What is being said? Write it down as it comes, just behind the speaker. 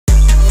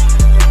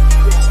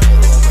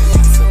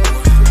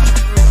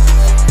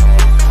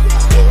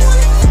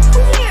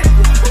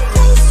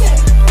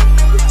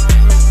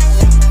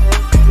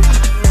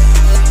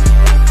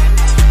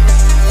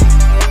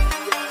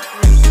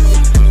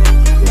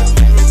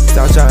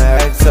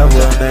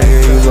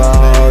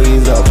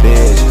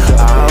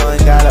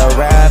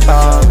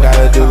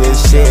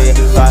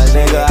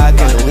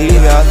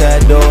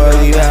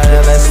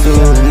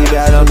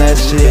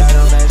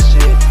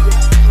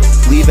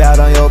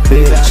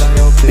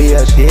be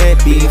a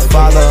deadbeat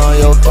father on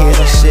your kids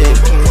and shit.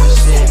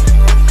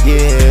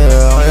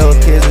 Yeah, on your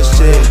kids and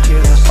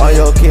shit. On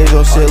your kids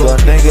and shit, little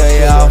nigga,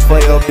 yeah, I'll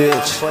fuck your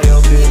bitch.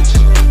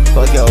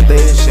 Fuck your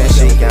bitch and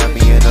she got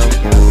me in the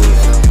mood.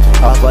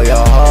 I'll fuck your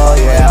hoe,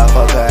 yeah, I'll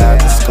fuck her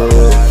after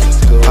school.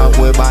 I'm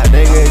with my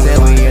niggas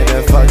and we in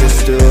the fucking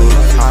stew.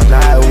 I'm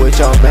not with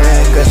your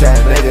man cause that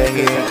nigga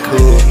he ain't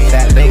cool.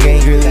 That nigga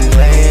ain't really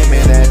lame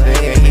and that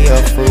nigga he a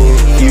fool.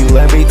 You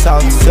let me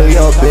talk to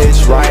your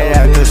bitch right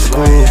after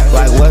school.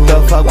 Like what the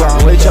fuck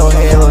wrong with your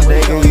head, little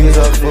nigga, you's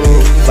a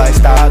fool. Like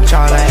stop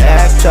tryna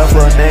act tough,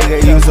 little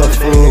nigga, you's a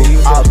fool.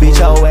 I'll beat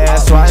your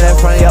ass right in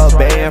front of your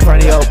bed, in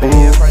front of your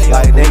boo.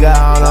 Like nigga,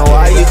 I don't know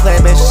why you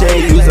claiming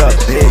shit, you's a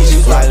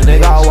bitch. Like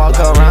nigga, I'll walk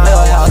around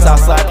your house, I'll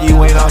slap you,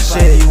 ain't no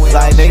shit.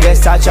 Like nigga,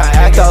 stop tryna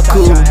act all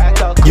cool,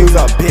 you's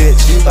a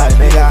bitch. Like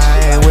nigga,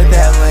 I ain't with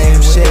that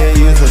lame shit,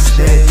 you's a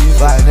snitch.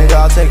 Like nigga,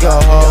 I'll take your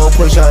hoe,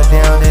 push her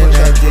down in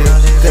that dick.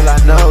 Cause I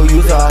know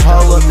you's a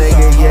hoe, little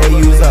nigga, yeah,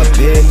 you's a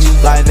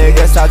bitch. Like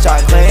nigga, stop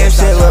tryna claim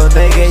shit, little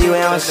nigga, you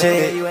ain't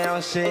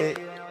on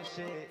shit.